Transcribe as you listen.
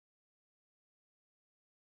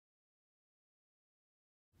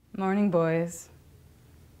Morning, boys.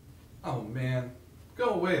 Oh man, go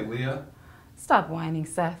away, Leah. Stop whining,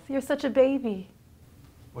 Seth. You're such a baby.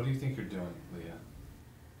 What do you think you're doing, Leah?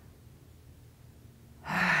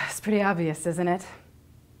 It's pretty obvious, isn't it?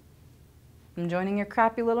 I'm joining your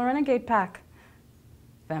crappy little renegade pack.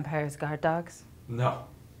 Vampires, guard dogs. No,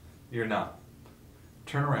 you're not.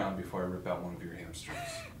 Turn around before I rip out one of your hamstrings.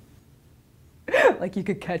 Like you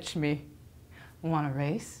could catch me. Want a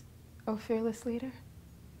race, oh fearless leader?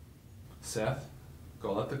 Seth,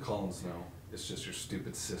 go let the Cullens know it's just your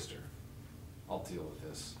stupid sister. I'll deal with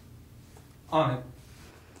this. On it.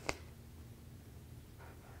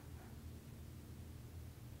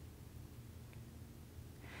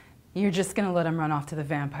 You're just gonna let him run off to the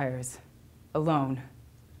vampires. Alone.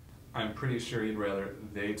 I'm pretty sure he'd rather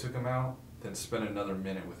they took him out than spend another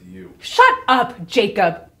minute with you. Shut up,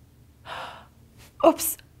 Jacob!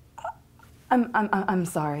 Oops. I'm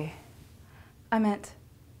sorry. I meant,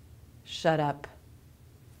 shut up.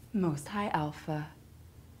 Most High Alpha.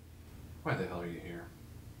 Why the hell are you here?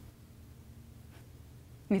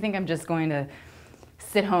 You think I'm just going to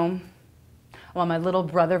sit home while my little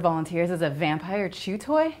brother volunteers as a vampire chew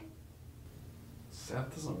toy?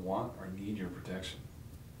 Seth doesn't want or need your protection.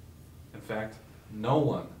 In fact, no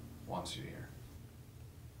one wants you here.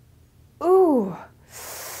 Ooh.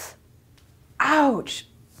 Ouch.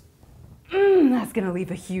 That's gonna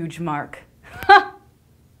leave a huge mark.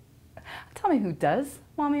 Tell me who does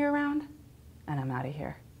want me around, and I'm out of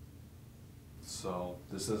here. So,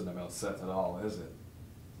 this isn't about Seth at all, is it?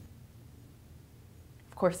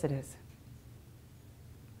 Of course it is.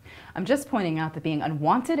 I'm just pointing out that being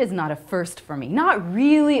unwanted is not a first for me. Not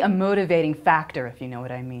really a motivating factor, if you know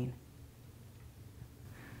what I mean.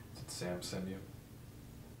 Did Sam send you?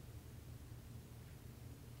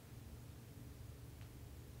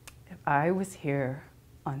 If I was here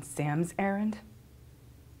on Sam's errand,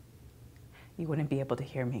 you wouldn't be able to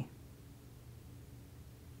hear me.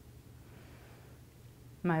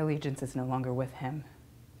 My allegiance is no longer with him.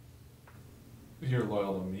 You're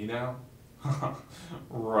loyal to me now?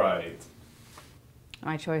 Right.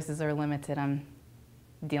 My choices are limited. I'm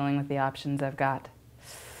dealing with the options I've got.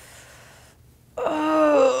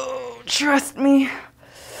 Oh, trust me.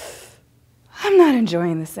 I'm not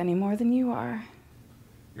enjoying this any more than you are.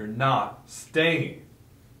 You're not staying.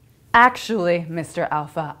 Actually, Mr.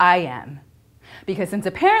 Alpha, I am. Because since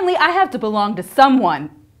apparently I have to belong to someone,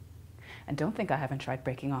 and don't think I haven't tried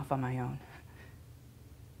breaking off on my own.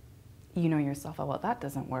 You know yourself how well that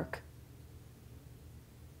doesn't work.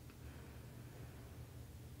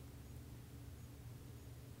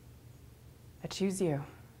 I choose you.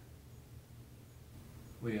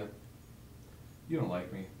 Leah, you don't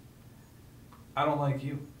like me. I don't like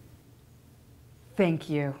you. Thank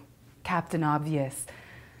you, Captain Obvious.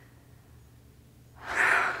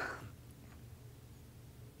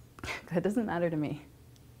 That doesn't matter to me.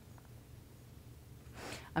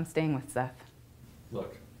 I'm staying with Seth.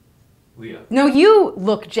 Look, Leah. No, you!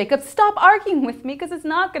 Look, Jacob, stop arguing with me because it's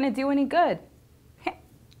not going to do any good.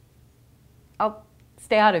 I'll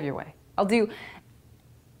stay out of your way. I'll do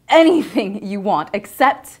anything you want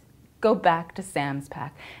except go back to Sam's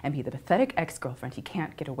pack and be the pathetic ex-girlfriend he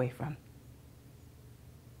can't get away from.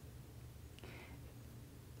 If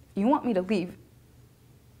you want me to leave,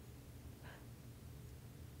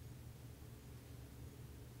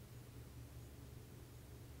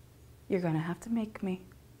 you're gonna have to make me.